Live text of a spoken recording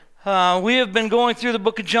We have been going through the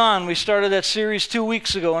book of John. We started that series 2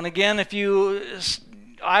 weeks ago. And again,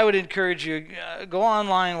 I would encourage you, go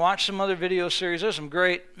online, watch some other video series. There's some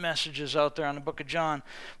great messages out there on the book of John.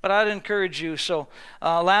 But I'd encourage you. So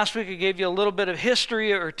last week I gave you a little bit of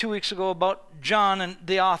history, or 2 weeks ago, about John and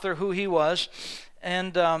the author, who he was.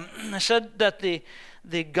 And I said that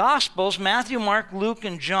the Gospels, Matthew, Mark, Luke,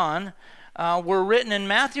 and John, were written, and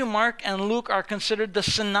Matthew, Mark, and Luke are considered the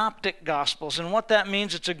synoptic Gospels. And what that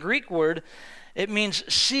means, it's a Greek word. It means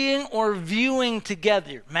seeing or viewing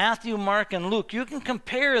together. Matthew, Mark, and Luke. You can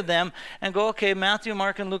compare them and go, okay, Matthew,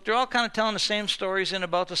 Mark, and Luke, they're all kind of telling the same stories in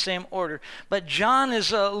about the same order. But John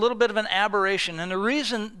is a little bit of an aberration. And the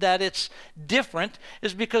reason that it's different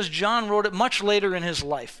is because John wrote it much later in his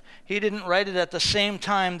life. He didn't write it at the same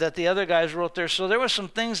time that the other guys wrote there. So there were some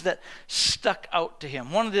things that stuck out to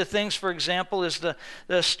him. One of the things, for example, is the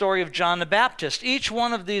story of John the Baptist. Each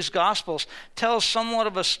one of these Gospels tells somewhat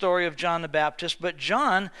of a story of John the Baptist, but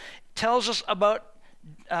John tells us about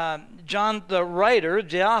John the writer,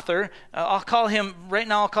 the author. I'll call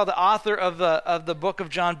the author of the book of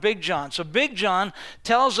John, Big John. So Big John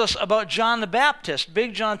tells us about John the Baptist.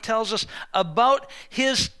 Big John tells us about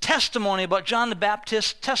his testimony, about John the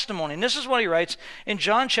Baptist's testimony. And this is what he writes in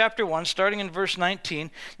John chapter 1, starting in verse 19.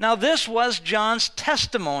 Now this was John's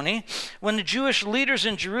testimony when the Jewish leaders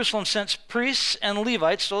in Jerusalem sent priests and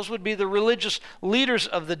Levites, those would be the religious leaders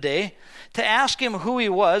of the day, to ask him who he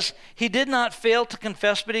was. He did not fail to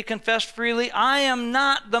confess, but he confessed freely, I am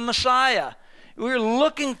not the Messiah. We're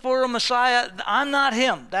looking for a Messiah. I'm not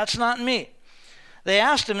him. That's not me. They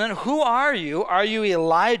asked him then, who are you? Are you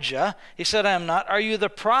Elijah? He said, I am not. Are you the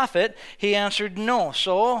prophet? He answered, no.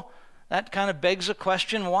 So that kind of begs a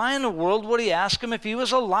question. Why in the world would he ask him if he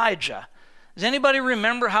was Elijah? Does anybody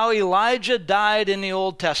remember how Elijah died in the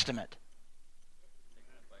Old Testament?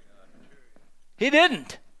 He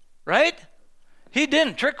didn't, right? He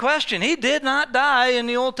didn't. Trick question. He did not die in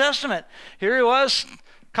the Old Testament. Here he was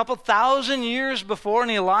a couple thousand years before,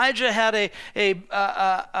 and Elijah had an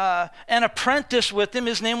apprentice with him.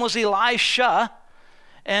 His name was Elisha.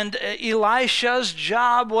 And Elisha's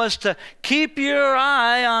job was to keep your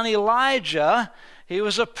eye on Elijah. He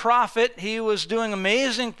was a prophet. He was doing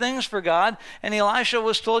amazing things for God. And Elisha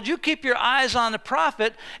was told, you keep your eyes on the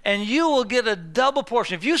prophet and you will get a double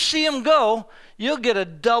portion. If you see him go, you'll get a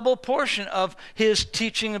double portion of his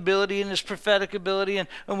teaching ability and his prophetic ability. And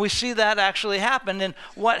we see that actually happen. And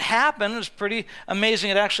what happened is pretty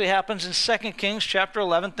amazing. It actually happens in 2 Kings chapter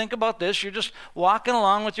 11. Think about this. You're just walking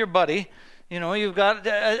along with your buddy. You know, you've got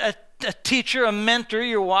a teacher, a mentor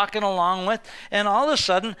you're walking along with, and all of a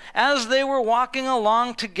sudden, as they were walking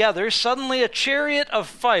along together, suddenly a chariot of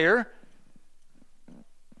fire,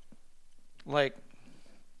 a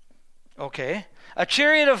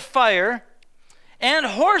chariot of fire and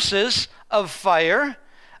horses of fire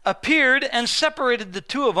appeared and separated the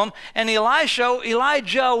two of them, and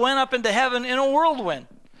Elijah went up into heaven in a whirlwind.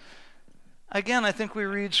 Again, I think we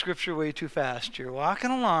read Scripture way too fast. You're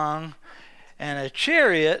walking along, and a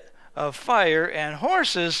chariot of fire and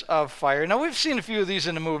horses of fire. Now, we've seen a few of these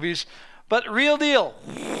in the movies, but real deal.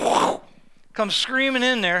 Comes screaming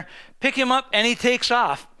in there, pick him up, and he takes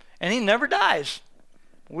off. And he never dies.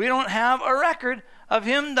 We don't have a record of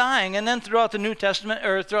him dying. And then throughout the New Testament,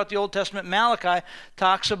 or throughout the Old Testament, Malachi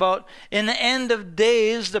talks about in the end of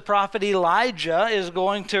days, the prophet Elijah is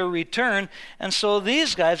going to return. And so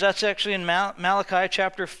these guys, that's actually in Malachi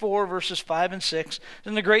chapter 4, verses 5 and 6.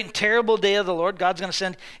 In the great and terrible day of the Lord, God's going to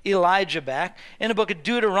send Elijah back. In the book of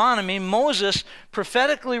Deuteronomy, Moses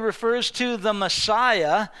prophetically refers to the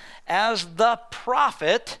Messiah as the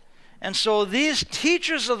prophet. And so these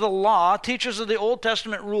teachers of the law, teachers of the Old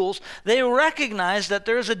Testament rules, they recognize that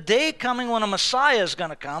there's a day coming when a Messiah is going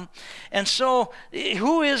to come. And so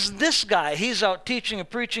who is this guy? He's out teaching and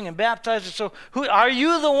preaching and baptizing. So who are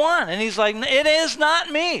you the one? And he's like, it is not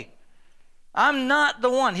me. I'm not the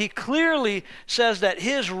one. He clearly says that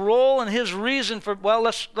his role and his reason for, well,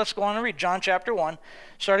 let's go on and read John chapter 1,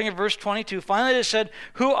 starting at verse 22. Finally they said,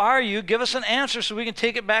 who are you? Give us an answer so we can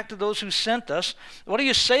take it back to those who sent us. What do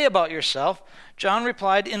you say about yourself? John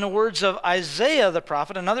replied in the words of Isaiah the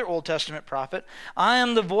prophet, another Old Testament prophet, I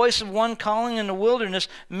am the voice of one calling in the wilderness,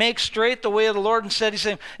 make straight the way of the Lord. And said, he's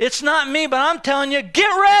saying, it's not me, but I'm telling you, get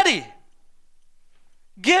ready.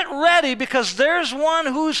 Get ready, because there's one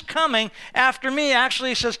who's coming after me. Actually,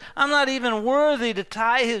 he says, I'm not even worthy to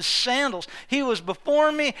tie his sandals. He was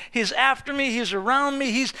before me. He's after me. He's around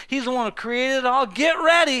me. He's the one who created it all. Get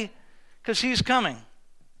ready, because he's coming.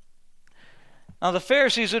 Now, the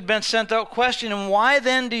Pharisees had been sent out questioning, why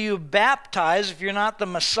then do you baptize if you're not the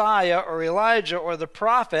Messiah or Elijah or the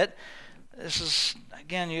prophet? This is,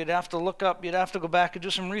 Again, you'd have to look up, you'd have to go back and do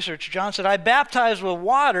some research. John said, I baptize with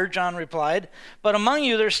water, John replied, but among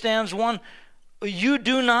you there stands one you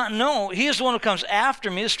do not know. He is the one who comes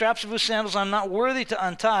after me, the straps of whose sandals I'm not worthy to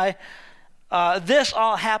untie. This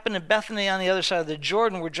all happened in Bethany on the other side of the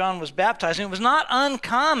Jordan where John was baptizing. It was not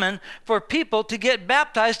uncommon for people to get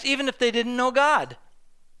baptized even if they didn't know God.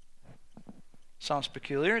 Sounds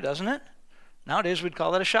peculiar, doesn't it? Nowadays we'd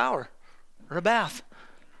call that a shower or a bath.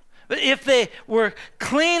 But if they were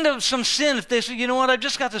cleaned of some sin, if they said, you know what, I've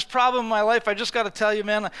just got this problem in my life, I just got to tell you,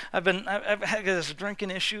 man, I've had this drinking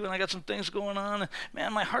issue, and I got some things going on, and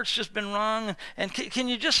man, my heart's just been wrong, and can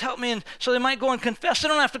you just help me? And so they might go and confess. They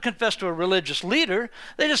don't have to confess to a religious leader.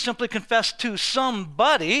 They just simply confess to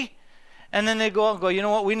somebody, and then they go out and go, you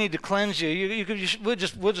know what, we need to cleanse you. We'll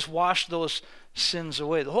just wash those sins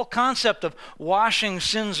away. The whole concept of washing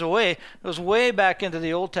sins away goes way back into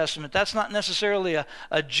the Old Testament. That's not necessarily a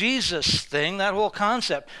Jesus thing. That whole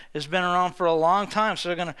concept has been around for a long time. So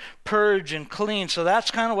they're going to purge and clean. So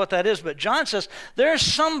that's kind of what that is. But John says, there's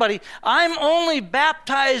somebody, I'm only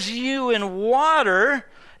baptize you in water.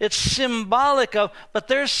 It's symbolic of, but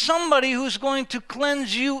there's somebody who's going to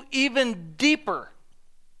cleanse you even deeper.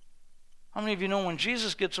 How many of you know when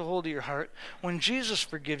Jesus gets a hold of your heart, when Jesus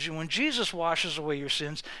forgives you, when Jesus washes away your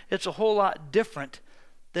sins, it's a whole lot different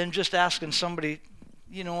than just asking somebody,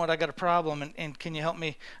 you know what, I got a problem, and can you help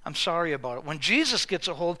me? I'm sorry about it. When Jesus gets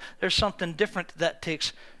a hold, there's something different that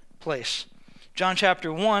takes place. John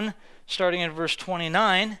chapter 1, starting in verse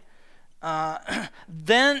 29,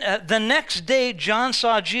 then the next day John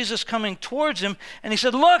saw Jesus coming towards him, and he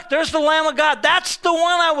said, look, there's the Lamb of God. That's the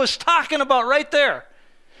one I was talking about right there.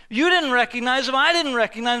 You didn't recognize him, I didn't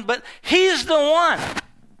recognize him, but he's the one.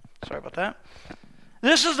 Sorry about that.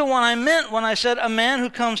 This is the one I meant when I said, a man who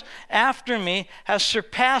comes after me has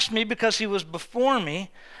surpassed me because he was before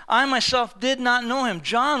me. I myself did not know him.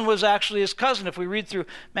 John was actually his cousin. If we read through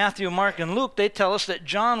Matthew, Mark, and Luke, they tell us that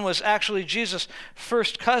John was actually Jesus'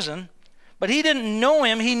 first cousin. But he didn't know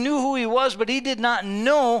him. He knew who he was, but he did not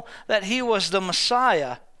know that he was the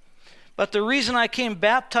Messiah. But the reason I came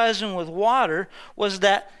baptizing with water was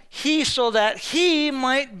so that he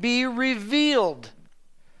might be revealed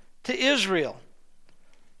to Israel.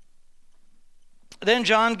 Then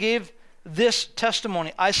John gave this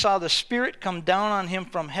testimony. I saw the Spirit come down on him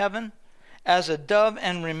from heaven as a dove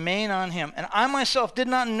and remain on him. And I myself did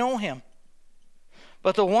not know him.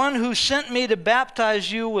 But the one who sent me to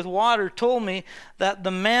baptize you with water told me that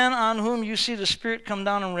the man on whom you see the Spirit come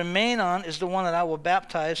down and remain on is the one that I will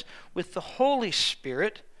baptize with the Holy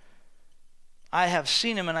Spirit. I have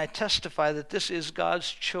seen him, and I testify that this is God's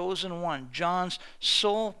chosen one. John's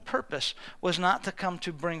sole purpose was not to come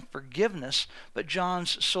to bring forgiveness, but John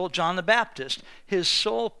the Baptist, his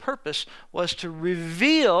sole purpose was to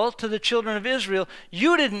reveal to the children of Israel,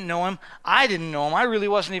 you didn't know him, I didn't know him, I really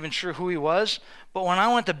wasn't even sure who he was, but when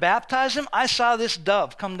I went to baptize him, I saw this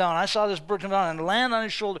dove come down, I saw this bird come down and land on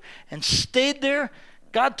his shoulder and stayed there.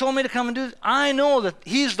 God told me to come and do this. I know that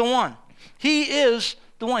he's the one. He is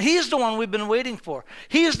the one. He's the one we've been waiting for.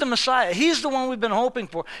 He is the Messiah. He's the one we've been hoping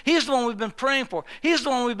for. He's the one we've been praying for. He's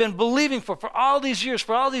the one we've been believing for all these years,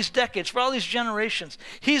 for all these decades, for all these generations.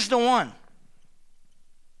 He's the one.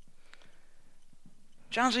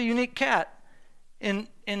 John's a unique cat. In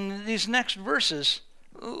these next verses,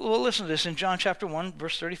 well, listen to this in John chapter 1,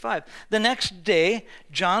 verse 35. The next day,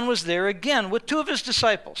 John was there again with two of his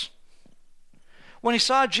disciples. When he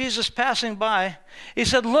saw Jesus passing by, he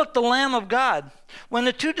said, look, the Lamb of God. When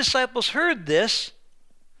the two disciples heard this,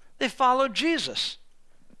 they followed Jesus.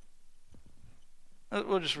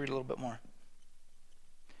 We'll just read a little bit more.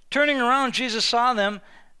 Turning around, Jesus saw them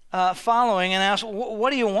following and asked,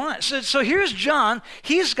 what do you want? So here's John.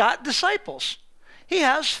 He's got disciples. He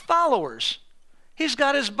has followers. He's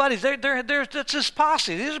got his buddies. That's his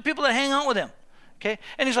posse. These are people that hang out with him. Okay?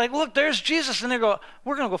 And he's like, look, there's Jesus. And they go,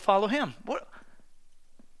 we're going to go follow him. What?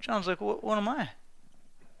 John's like, what am I?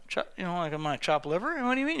 Like, am I chopped liver?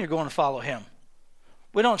 What do you mean you're going to follow him?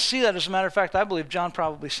 We don't see that. As a matter of fact, I believe John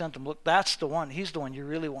probably sent him, look, that's the one. He's the one you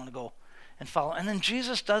really want to go and follow. And then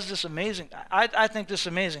Jesus does this amazing. I think this is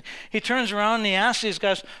amazing. He turns around and he asks these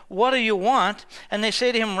guys, what do you want? And they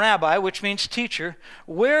say to him, Rabbi, which means teacher,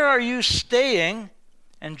 where are you staying?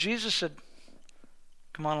 And Jesus said,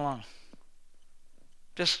 come on along.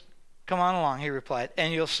 Just come on along, he replied,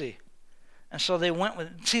 and you'll see. And so they went with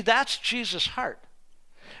it. See, that's Jesus' heart.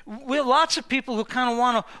 We have lots of people who kind of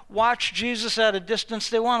want to watch Jesus at a distance.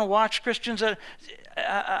 They want to watch Christians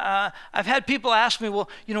I've had people ask me, well,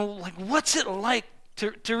 like, what's it like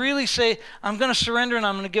to really say, I'm going to surrender and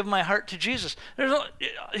I'm going to give my heart to Jesus?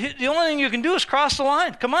 The only thing you can do is cross the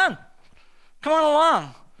line. Come on. Come on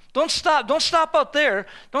along. Don't stop. Don't stop out there.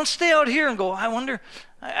 Don't stay out here and go,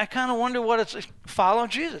 I kind of wonder what it's like. Follow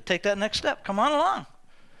Jesus. Take that next step. Come on along.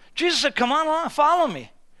 Jesus said, come on along. Follow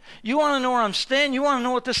me. You want to know where I'm staying? You want to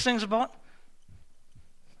know what this thing's about?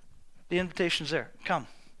 The invitation's there. Come.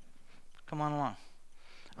 Come on along.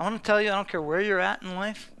 I want to tell you, I don't care where you're at in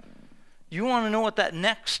life. You want to know what that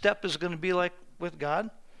next step is going to be like with God?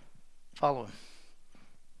 Follow him.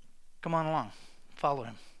 Come on along. Follow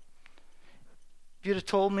him. If you'd have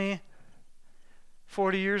told me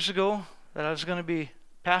 40 years ago that I was going to be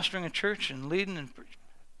pastoring a church and leading and preaching,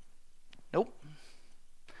 nope.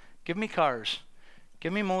 Give me cars.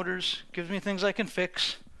 Give me motors. Give me things I can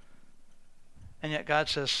fix. And yet God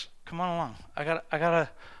says, come on along.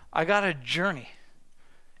 I got a journey.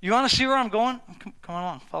 You want to see where I'm going? Come on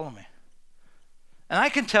along. Follow me. And I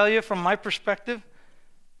can tell you from my perspective,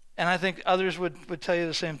 and I think others would tell you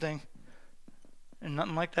the same thing, there's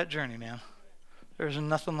nothing like that journey, man. There's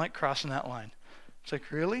nothing like crossing that line. It's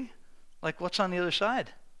like, really? Like, what's on the other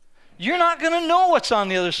side? You're not going to know what's on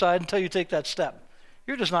the other side until you take that step.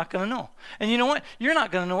 You're just not going to know. And you know what? You're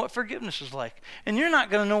not going to know what forgiveness is like. And you're not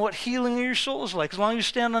going to know what healing of your soul is like. As long as you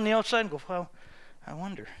stand on the outside and go, well, I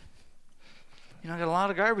wonder. I got a lot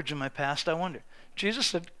of garbage in my past. I wonder. Jesus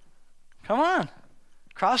said, come on.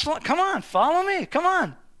 Cross the line. Come on. Follow me. Come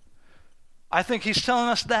on. I think he's telling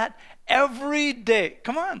us that every day.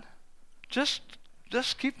 Come on. Just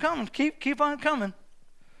keep coming. Keep on coming.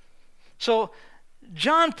 So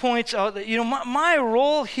John points out that, my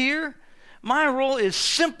role here, my role is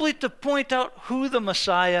simply to point out who the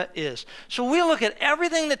Messiah is. So we look at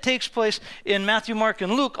everything that takes place in Matthew, Mark,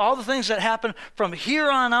 and Luke, all the things that happen from here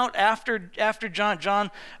on out after John. John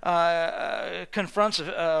confronts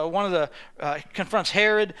confronts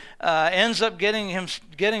Herod, ends up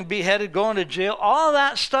getting beheaded, going to jail. All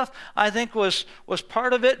that stuff, I think, was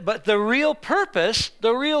part of it. But the real purpose,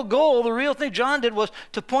 the real goal, the real thing John did was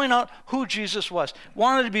to point out who Jesus was.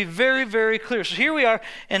 Wanted to be very, very clear. So here we are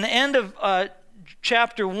in the end of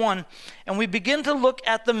chapter 1, and we begin to look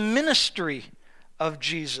at the ministry of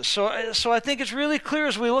Jesus. So I think it's really clear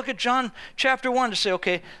as we look at John chapter 1 to say,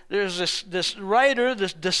 okay, there's this writer,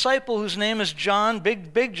 this disciple whose name is John,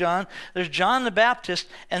 big John. There's John the Baptist,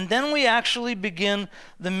 and then we actually begin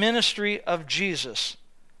the ministry of Jesus.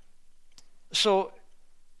 So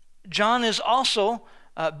John is also,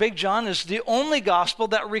 Big John is the only gospel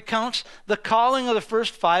that recounts the calling of the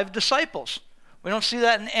first 5 disciples. We don't see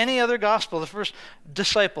that in any other gospel. The first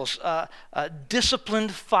disciples,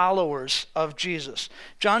 disciplined followers of Jesus.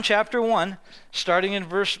 John chapter 1, starting in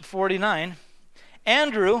verse 49,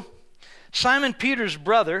 Andrew, Simon Peter's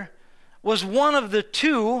brother, was one of the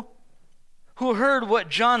 2 who heard what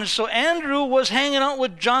John... So Andrew was hanging out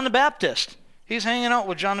with John the Baptist. He's hanging out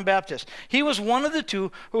with John the Baptist. He was one of the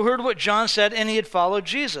 2 who heard what John said, and he had followed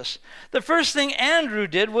Jesus. The first thing Andrew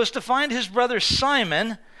did was to find his brother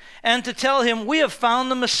Simon and to tell him, we have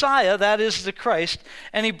found the Messiah, that is the Christ,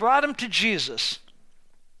 and he brought him to Jesus.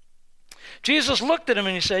 Jesus looked at him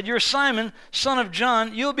and he said, you're Simon, son of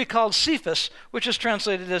John. You'll be called Cephas, which is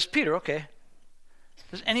translated as Peter. Okay.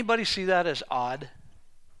 Does anybody see that as odd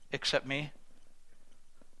except me?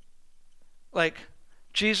 Like,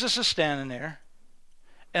 Jesus is standing there,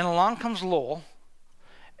 and along comes Lowell,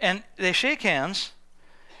 and they shake hands,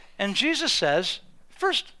 and Jesus says,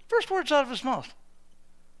 first words out of his mouth,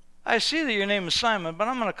 I see that your name is Simon, but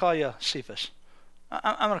I'm going to call you Cephas.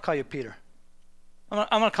 I'm going to call you Peter. I'm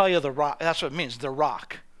going to call you the Rock. That's what it means, the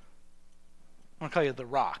Rock. I'm going to call you the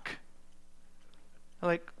Rock.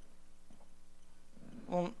 Like,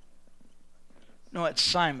 well, no, it's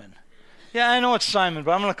Simon. Yeah, I know it's Simon,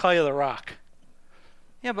 but I'm going to call you the Rock.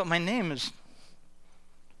 Yeah, but my name is...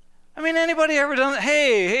 anybody ever done that?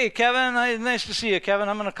 Hey, Kevin, nice to see you, Kevin.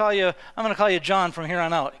 I'm going to call you John from here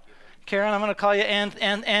on out. Karen, I'm going to call you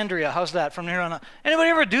Andrea. How's that from here on out? Anybody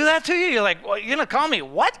ever do that to you? You're like, well, you're going to call me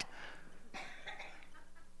what?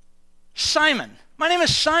 Simon. My name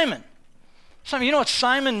is Simon. You know what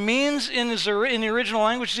Simon means in the original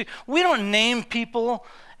language? See, we don't name people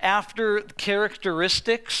after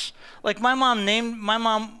characteristics. Like my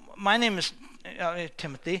name is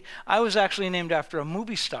Timothy. I was actually named after a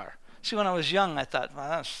movie star. See, when I was young, I thought,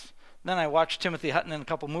 well, then I watched Timothy Hutton in a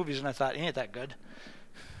couple movies, and I thought, he ain't that good.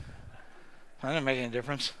 That didn't make any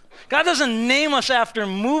difference. God doesn't name us after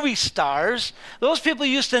movie stars. Those people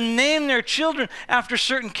used to name their children after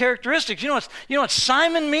certain characteristics. You know what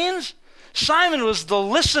Simon means? Simon was the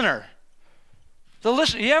listener.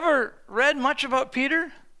 You ever read much about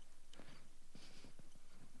Peter?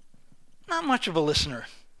 Not much of a listener.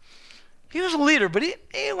 He was a leader, but he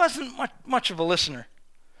wasn't much of a listener.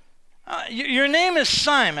 Your name is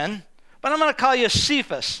Simon, but I'm going to call you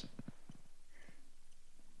Cephas.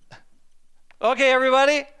 Okay,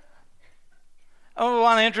 everybody? I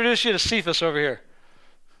want to introduce you to Cephas over here.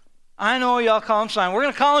 I know y'all call him Simon. We're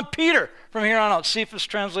going to call him Peter from here on out. Cephas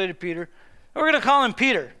translated Peter. We're going to call him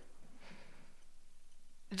Peter.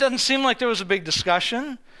 It doesn't seem like there was a big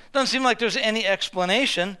discussion. It doesn't seem like there's any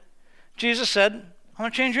explanation. Jesus said, I'm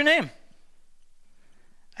going to change your name.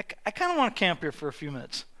 I kind of want to camp here for a few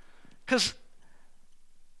minutes. Because,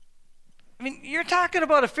 I mean, you're talking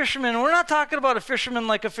about a fisherman. We're not talking about a fisherman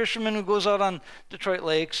like a fisherman who goes out on Detroit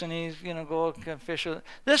lakes and he's, go fish.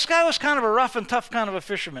 This guy was kind of a rough and tough kind of a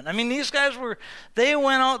fisherman. I mean, these guys they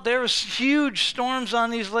went out, there was huge storms on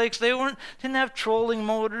these lakes. They didn't have trolling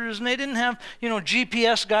motors, and they didn't have,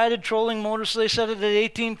 GPS guided trolling motors, so they set it at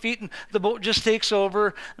 18 feet and the boat just takes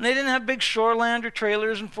over. And they didn't have big shorelander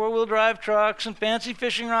trailers and four-wheel drive trucks and fancy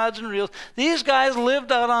fishing rods and reels. These guys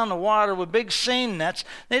lived out on the water with big seine nets.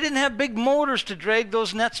 They didn't have big motors to drag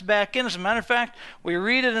those nets back in. As a matter of fact, we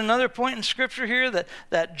read at another point in Scripture here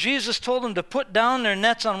that Jesus told them to put down their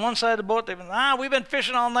nets on one side of the boat. They've been, we've been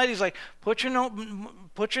fishing all night. He's like, put your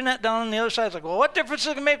net down on the other side. It's like, well, what difference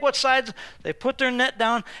does it make what sides? They put their net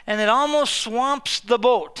down, and it almost swamps the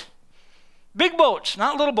boat. Big boats,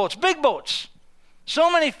 not little boats, big boats. So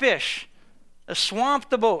many fish. It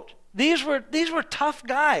swamped the boat. These were tough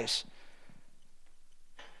guys.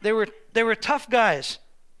 They were tough guys.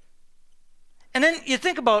 And then you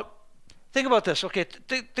think about this. Okay,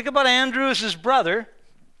 think about Andrew as his brother.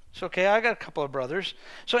 It's okay, I got a couple of brothers.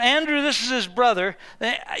 So Andrew, this is his brother.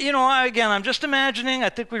 Again, I'm just imagining. I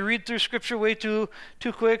think we read through Scripture way too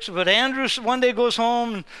quick. But Andrew one day goes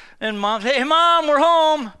home, and Mom says, "Hey, Mom, we're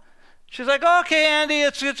home." She's like, "Okay, Andy,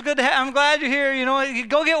 it's good to I'm glad you're here. You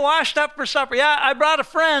go get washed up for supper." "Yeah, I brought a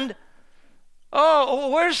friend." "Oh,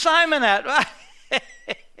 where's Simon at?" "Well,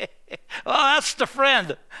 that's the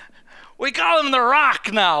friend. We call him the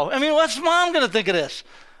Rock now." I mean, what's Mom going to think of this?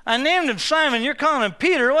 I named him Simon. You're calling him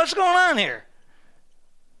Peter. What's going on here?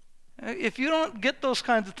 If you don't get those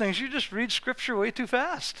kinds of things, you just read Scripture way too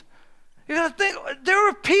fast. You got to think, there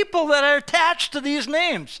were people that are attached to these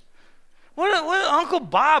names. What is Uncle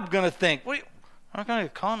Bob going to think? I'm going to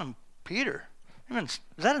call him Peter. I mean, was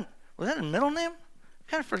that a middle name?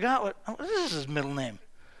 I kind of forgot what is his middle name.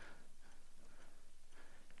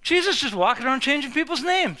 Jesus just walking around changing people's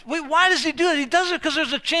names. Why does he do it? He does it because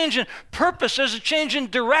there's a change in purpose. There's a change in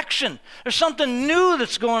direction. There's something new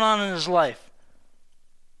that's going on in his life.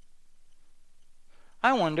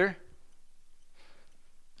 I wonder,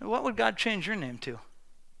 what would God change your name to?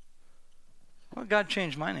 What would God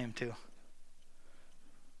change my name to?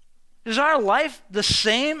 Is our life the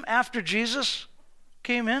same after Jesus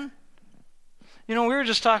came in? We were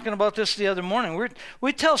just talking about this the other morning.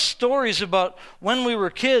 We tell stories about when we were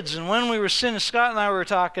kids and when we were sinning. Scott and I were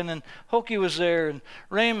talking, and Hokie was there, and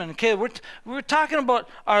Raymond and Caleb. We're talking about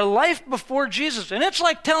our life before Jesus, and it's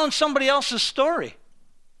like telling somebody else's story.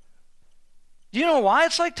 Do you know why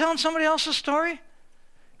it's like telling somebody else's story?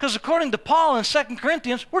 Because according to Paul in 2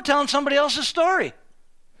 Corinthians, we're telling somebody else's story.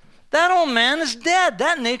 That old man is dead.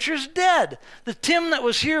 That nature is dead. The Tim that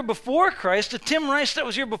was here before Christ, the Tim Rice that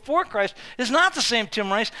was here before Christ, is not the same Tim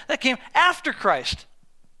Rice that came after Christ.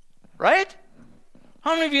 Right?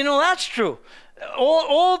 How many of you know that's true?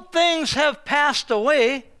 Old things have passed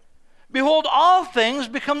away. Behold, all things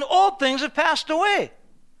become old things have passed away.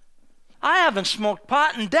 I haven't smoked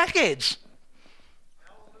pot in decades.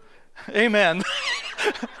 Amen.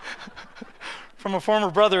 From a former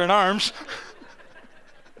brother in arms.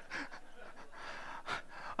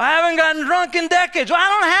 I haven't gotten drunk in decades. Well, I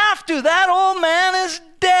don't have to. That old man is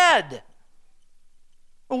dead.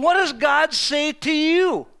 Well, what does God say to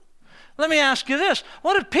you? Let me ask you this.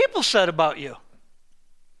 What have people said about you?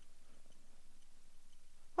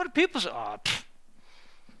 What do people say? Oh,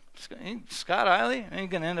 Scott Eiley ain't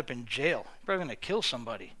going to end up in jail. He's probably going to kill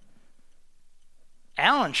somebody.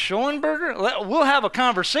 Alan Schoenberger? We'll have a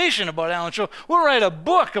conversation about Alan Schoenberger. We'll write a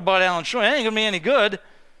book about Alan Schoenberger. It ain't going to be any good.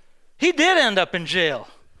 He did end up in jail.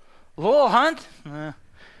 Lowell Hunt,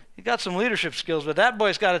 he got some leadership skills, but that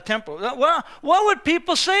boy's got a temper. Well, what would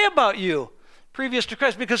people say about you previous to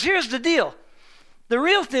Christ? Because here's the deal. The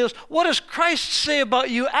real deal is, what does Christ say about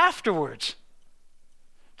you afterwards?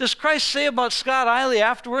 Does Christ say about Scott Eiley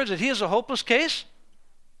afterwards that he is a hopeless case?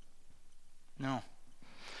 No.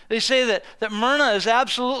 They say that Myrna is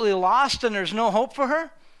absolutely lost and there's no hope for her?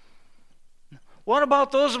 What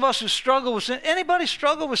about those of us who struggle with sin? Anybody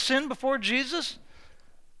struggle with sin before Jesus?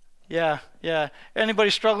 Yeah. Anybody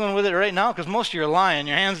struggling with it right now? Because most of you are lying.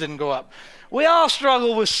 Your hands didn't go up. We all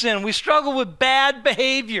struggle with sin. We struggle with bad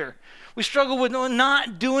behavior. We struggle with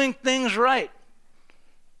not doing things right.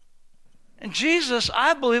 And Jesus,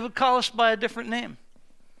 I believe, would call us by a different name.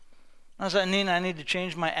 Does that mean I need to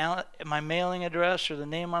change my mailing address or the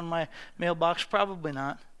name on my mailbox? Probably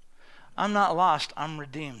not. I'm not lost. I'm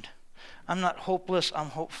redeemed. I'm not hopeless. I'm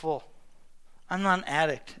hopeful. I'm not an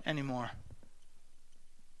addict anymore.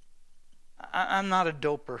 I'm not a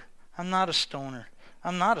doper. I'm not a stoner.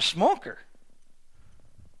 I'm not a smoker.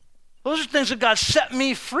 Those are things that God set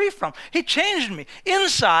me free from. He changed me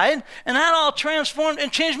inside, and that all transformed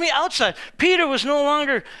and changed me outside. Peter was no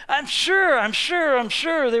longer, I'm sure.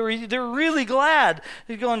 They were really glad.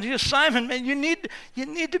 He's going, Simon, man, you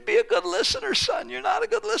need to be a good listener, son. You're not a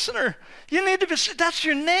good listener. You need to be, that's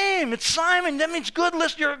your name. It's Simon. That means good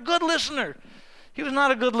listener. You're a good listener. He was not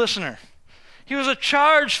a good listener. He was a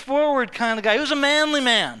charged forward kind of guy. He was a manly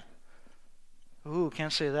man. Ooh,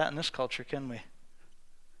 can't say that in this culture, can we?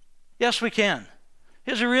 Yes, we can.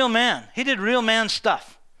 He was a real man. He did real man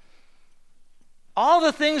stuff. All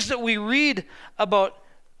the things that we read about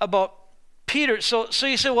Peter. So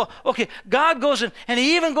you say, well, okay, God goes in, and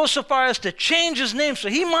he even goes so far as to change his name. So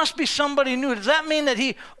he must be somebody new. Does that mean that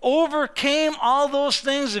he overcame all those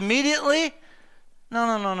things immediately?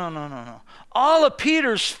 No. All of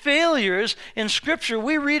Peter's failures in Scripture,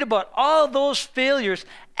 we read about all those failures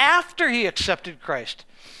after he accepted Christ.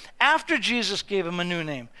 After Jesus gave him a new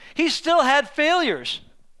name. He still had failures.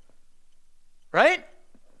 Right?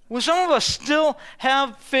 Well, some of us still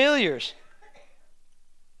have failures.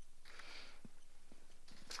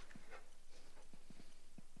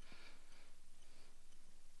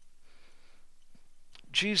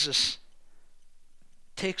 Jesus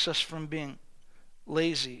takes us from being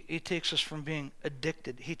lazy. He takes us from being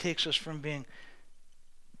addicted. He takes us from being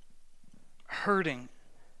hurting.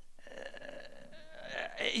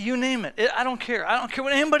 You name it. I don't care. I don't care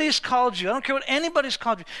what anybody's called you. I don't care what anybody's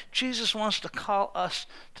called you. Jesus wants to call us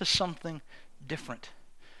to something different.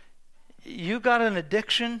 You've got an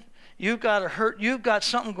addiction. You've got a hurt. You've got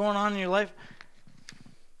something going on in your life.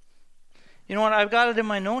 You know what? I've got it in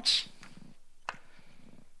my notes.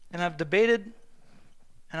 And I've debated.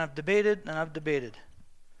 But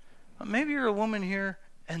maybe you're a woman here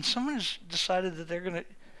and someone has decided that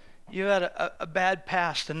you had a bad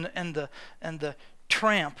past and the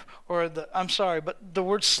tramp or I'm sorry, but the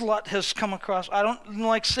word slut has come across. I don't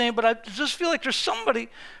like saying, but I just feel like there's somebody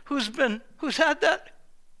who's had that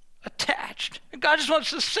attached. And God just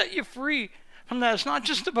wants to set you free from that. It's not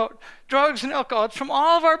just about drugs and alcohol. It's from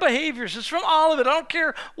all of our behaviors. It's from all of it. I don't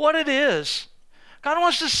care what it is. God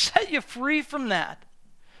wants to set you free from that.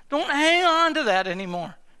 Don't hang on to that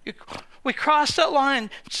anymore. We crossed that line.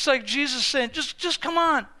 It's like Jesus saying, just come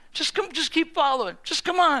on. Just keep following. Just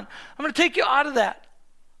come on. I'm going to take you out of that.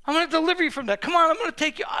 I'm going to deliver you from that. Come on, I'm going to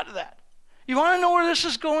take you out of that. You want to know where this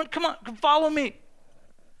is going? Come on, follow me.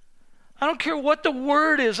 I don't care what the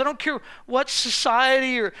word is. I don't care what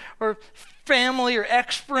society or family or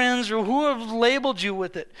ex-friends or who have labeled you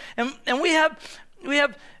with it. And we have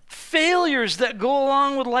failures that go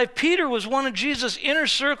along with life. Peter was one of Jesus' inner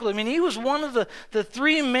circle. I mean, he was one of the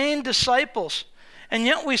three main disciples. And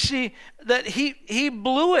yet we see that he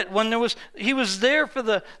blew it when he was there for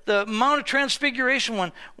the Mount of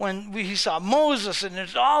Transfiguration when he saw Moses and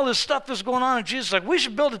there's all this stuff that's going on. And Jesus was like, we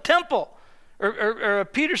should build a temple. Or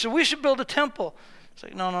Peter said, we should build a temple. It's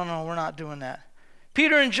like, no, we're not doing that.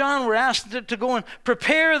 Peter and John were asked to go and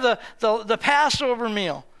prepare the Passover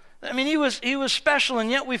meal. I mean, he was special, and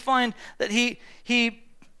yet we find that he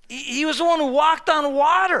was the one who walked on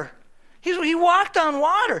water. He walked on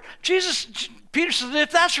water. Peter says,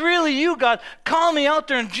 if that's really you, God, call me out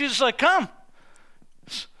there. And Jesus is like, come.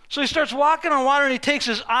 So he starts walking on water, and he takes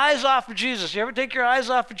his eyes off of Jesus. You ever take your eyes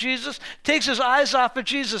off of Jesus? Takes his eyes off of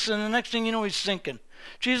Jesus, and the next thing you know, he's sinking.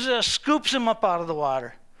 Jesus scoops him up out of the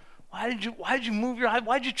water. Why did you move your eye?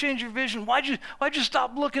 Why did you change your vision? Why'd you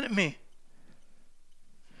stop looking at me?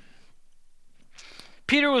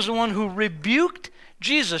 Peter was the one who rebuked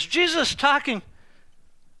Jesus. Jesus talking.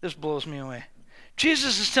 This blows me away.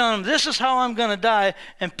 Jesus is telling him, this is how I'm going to die.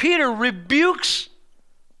 And Peter rebukes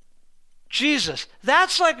Jesus.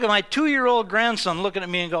 That's like my 2-year-old grandson looking at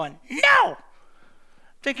me and going, no!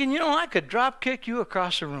 Thinking, I could drop kick you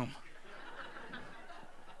across the room.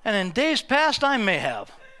 And in days past, I may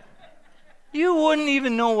have. You wouldn't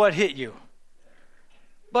even know what hit you.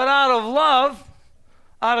 But out of love,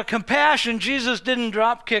 out of compassion, Jesus didn't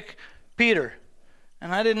drop kick Peter.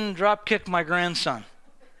 And I didn't drop kick my grandson.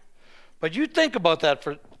 But you think about that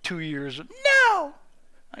for 2 years. No!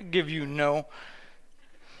 I give you no.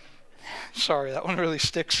 Sorry, that one really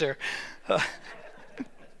sticks there.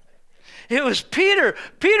 It was Peter.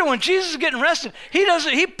 Peter, when Jesus is getting arrested,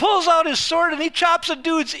 he pulls out his sword and he chops a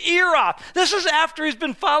dude's ear off. This is after he's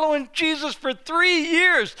been following Jesus for 3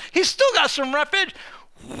 years. He's still got some rough edge.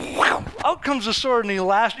 Out comes the sword and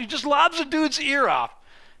he just lobs a dude's ear off.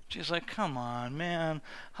 Jesus like, come on, man.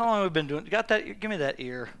 How long have we been doing? You got that? Give me that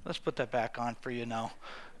ear. Let's put that back on for you now.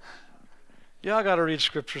 Y'all got to read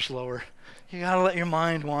Scripture slower. You got to let your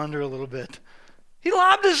mind wander a little bit. He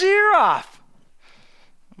lobbed his ear off.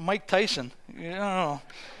 Mike Tyson. You know.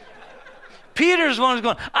 Peter's the one who's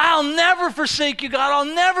going, I'll never forsake you, God.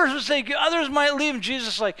 I'll never forsake you. Others might leave. And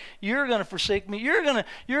Jesus is like, you're going to forsake me. You're going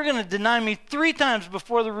to deny me 3 times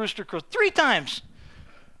before the rooster crows. 3 times.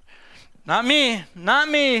 Not me. Not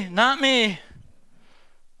me. Not me.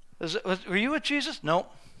 Were you with Jesus? No.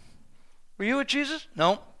 Were you with Jesus?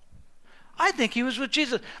 No. I think he was with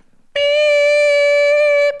Jesus. Beep,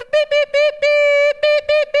 beep, beep, beep, beep, beep,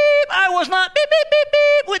 beep, beep. I was not beep, beep, beep,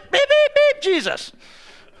 beep, with beep, beep, beep, Jesus.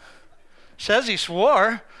 Says he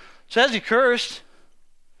swore. Says he cursed.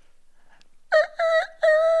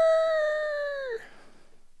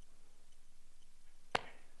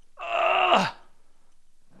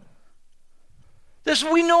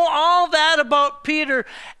 We know all that about Peter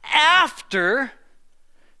after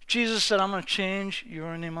Jesus said, I'm going to change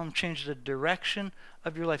your name. I'm going to change the direction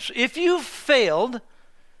of your life. So if you've failed,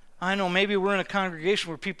 I know maybe we're in a congregation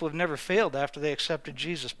where people have never failed after they accepted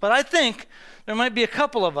Jesus. But I think there might be a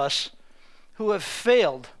couple of us who have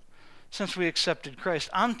failed since we accepted Christ.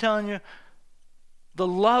 I'm telling you, the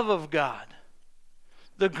love of God,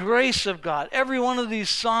 the grace of God, every one of these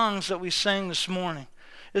songs that we sang this morning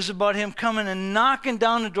is about him coming and knocking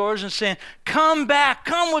down the doors and saying, come back,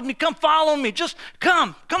 come with me, come follow me, just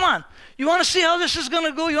come on. You want to see how this is going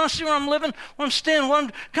to go? You want to see where I'm living, where I'm staying,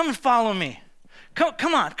 come and follow me.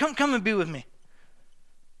 Come on, come and be with me.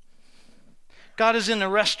 God is in the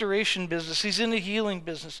restoration business. He's in the healing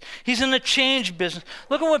business. He's in the change business.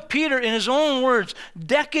 Look at what Peter, in his own words,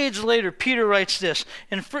 decades later, Peter writes this.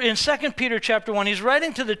 In 2 Peter chapter 1, he's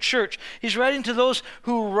writing to the church. He's writing to those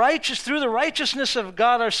who through the righteousness of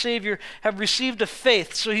God our Savior have received a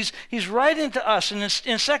faith. So he's writing to us. And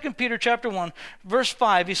in 2 Peter chapter 1, verse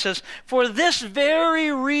 5, he says, for this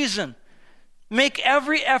very reason, make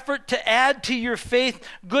every effort to add to your faith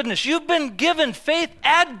goodness. You've been given faith,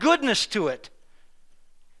 add goodness to it.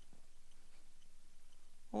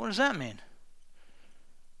 What does that mean?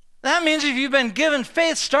 That means if you've been given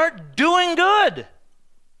faith, start doing good.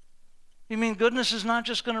 You mean goodness is not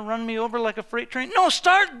just going to run me over like a freight train? No,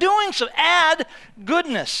 start doing so. Add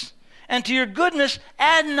goodness. And to your goodness,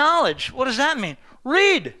 add knowledge. What does that mean?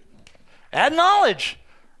 Read. Add knowledge.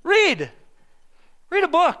 Read. Read a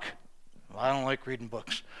book. Well, I don't like reading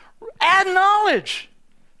books. Add knowledge.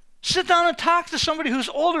 Sit down and talk to somebody who's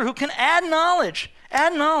older who can add knowledge.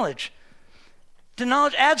 Add knowledge. To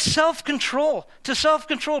knowledge, add self-control. To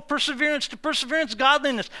self-control, perseverance. To perseverance,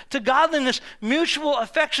 godliness. To godliness, mutual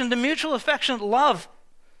affection. To mutual affection, love.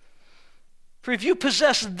 For if you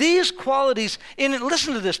possess these qualities in it,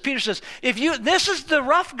 listen to this. Peter says, this is the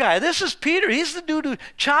rough guy. This is Peter. He's the dude who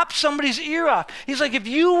chopped somebody's ear off. He's like, if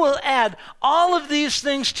you will add all of these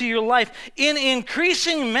things to your life in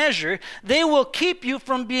increasing measure, they will keep you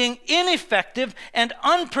from being ineffective and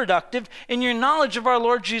unproductive in your knowledge of our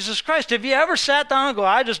Lord Jesus Christ. Have you ever sat down and go,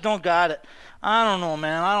 I just don't got it. I don't know,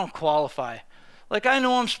 man. I don't qualify. Like, I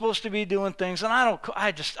know I'm supposed to be doing things, and I don't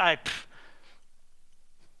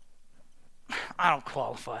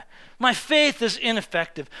qualify. My faith is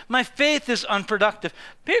ineffective. My faith is unproductive.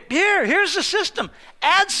 Here's the system.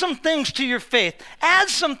 Add some things to your faith. Add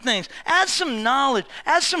some things. Add some knowledge.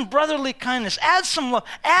 Add some brotherly kindness. Add some love.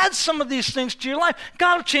 Add some of these things to your life.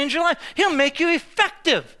 God will change your life. He'll make you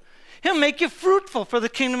effective. He'll make you fruitful for the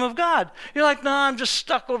kingdom of God. You're like, no, I'm just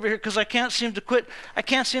stuck over here because I can't seem to quit. I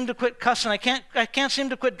can't seem to quit cussing. I can't seem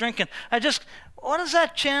to quit drinking. What is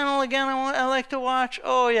that channel again I like to watch?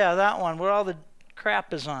 Oh, yeah, that one where all the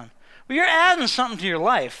crap is on. Well, you're adding something to your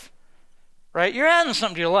life, right? You're adding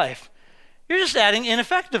something to your life. You're just adding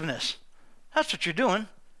ineffectiveness. That's what you're doing.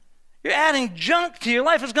 You're adding junk to your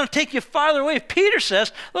life. It's going to take you farther away. Peter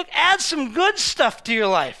says, look, add some good stuff to your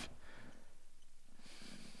life.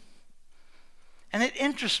 And it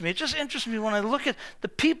interests me. It just interests me when I look at the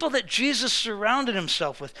people that Jesus surrounded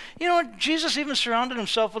himself with. You know what? Jesus even surrounded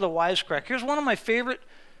himself with a wisecrack. Here's one of my favorite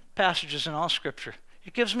passages in all Scripture.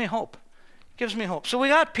 It gives me hope. It gives me hope. So we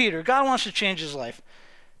got Peter. God wants to change his life.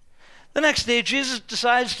 The next day, Jesus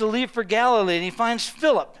decides to leave for Galilee, and he finds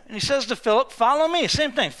Philip. And he says to Philip, follow me.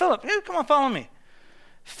 Same thing. Philip, hey, come on, follow me.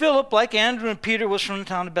 Philip, like Andrew and Peter, was from the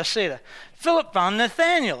town of Bethsaida. Philip found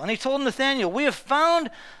Nathanael, and he told Nathanael, we have found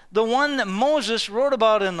the one that Moses wrote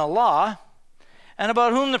about in the law, and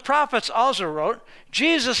about whom the prophets also wrote,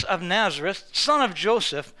 Jesus of Nazareth, son of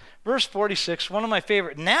Joseph. Verse 46, one of my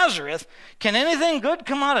favorite. Nazareth? Can anything good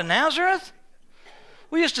come out of Nazareth?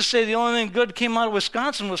 We used to say the only thing good came out of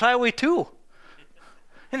Wisconsin was Highway 2.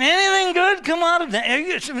 And anything good come out of that?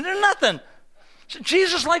 There's nothing. So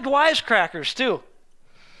Jesus liked wisecrackers too.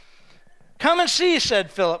 Come and see, said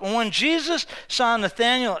Philip. And when Jesus saw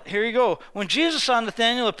Nathanael, here you go. When Jesus saw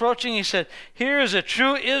Nathanael approaching, he said, here is a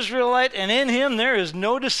true Israelite, and in him there is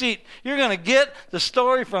no deceit. You're going to get the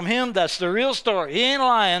story from him. That's the real story. He ain't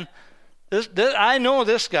lying. I know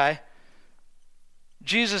this guy.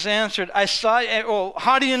 Jesus answered, I saw you. Oh,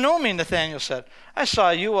 how do you know me? Nathanael said. I saw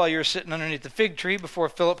you while you were sitting underneath the fig tree before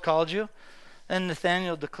Philip called you. Then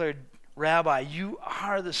Nathanael declared, Rabbi, you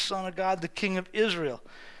are the Son of God, the King of Israel.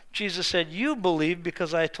 Jesus said, you believe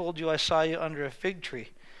because I told you I saw you under a fig tree.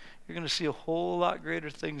 You're going to see a whole lot greater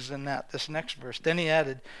things than that. This next verse. Then he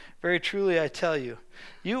added, very truly I tell you,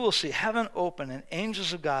 you will see heaven open and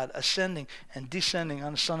angels of God ascending and descending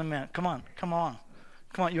on the Son of Man. Come on, come on.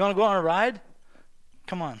 Come on, you want to go on a ride?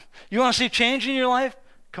 Come on. You want to see change in your life?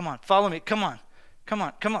 Come on, follow me. Come on. Come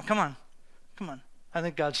on, come on, come on. Come on. I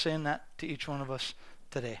think God's saying that to each one of us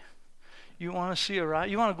today. You want to see a ride?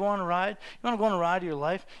 You want to go on a ride? You want to go on a ride of your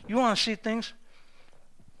life? You want to see things?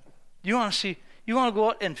 You want to go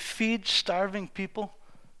out and feed starving people?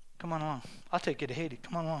 Come on along. I'll take you to Haiti.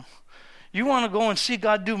 Come on along. You want to go and see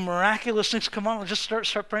God do miraculous things? Come on, just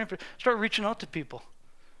start praying for, start reaching out to people.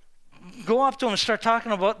 Go up to them and start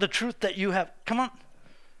talking about the truth that you have. Come on.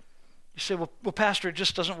 You say, well, Pastor, it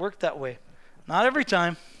just doesn't work that way. Not every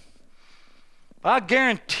time. But I'll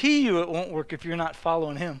guarantee you it won't work if you're not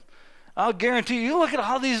following him. I'll guarantee you, look at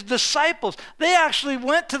all these disciples. They actually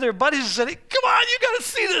went to their buddies and said, hey, come on, you got to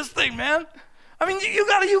see this thing, man. I mean, you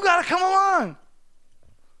got to come along.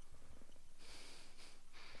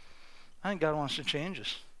 I think God wants to change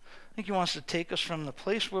us. I think he wants to take us from the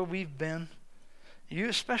place where we've been. You,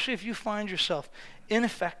 especially if you find yourself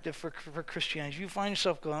ineffective for Christianity, you find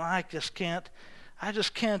yourself going, I just can't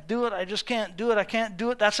do it. I can't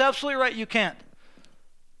do it. That's absolutely right, you can't.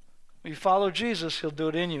 When you follow Jesus, he'll do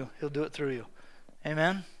it in you. He'll do it through you.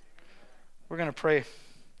 Amen? We're going to pray.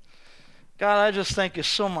 God, I just thank you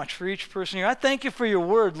so much for each person here. I thank you for your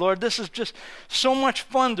word, Lord. This is just so much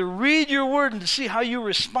fun to read your word and to see how you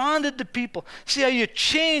responded to people. See how you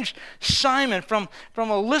changed Simon from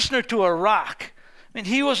a listener to a rock. I mean,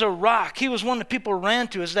 he was a rock. He was one that people ran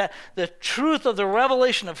to. Is that the truth of the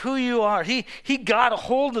revelation of who you are? He got a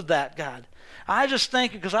hold of that, God. I just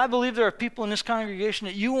thank you because I believe there are people in this congregation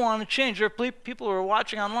that you want to change. There are people who are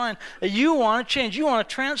watching online that you want to change. You want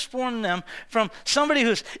to transform them from somebody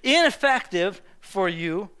who's ineffective for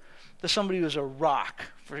you to somebody who's a rock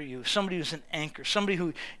for you, somebody who's an anchor, somebody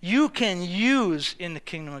who you can use in the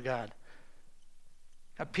kingdom of God.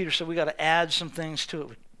 Peter said we got to add some things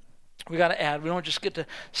to it. We got to add. We don't just get to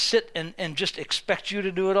sit and just expect you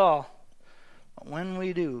to do it all. But when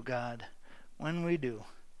we do, God, when we do,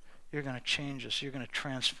 you're going to change us. You're going to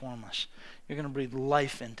transform us. You're going to breathe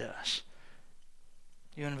life into us.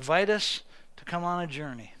 You invite us to come on a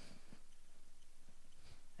journey.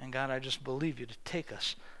 And God, I just believe you to take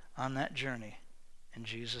us on that journey in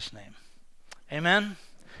Jesus' name. Amen?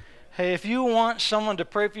 Hey, if you want someone to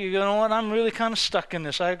pray for you, you know what? I'm really kind of stuck in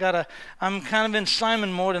this. I'm kind of in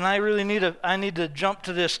Simon mode, and I need to jump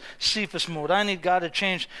to this Cephas mode. I need God to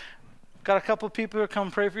change. Got a couple of people who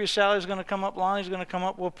come pray for you. Sally's going to come up. Lonnie's going to come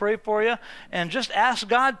up. We'll pray for you. And just ask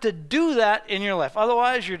God to do that in your life.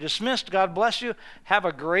 Otherwise, you're dismissed. God bless you. Have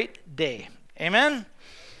a great day. Amen?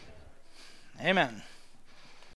 Amen.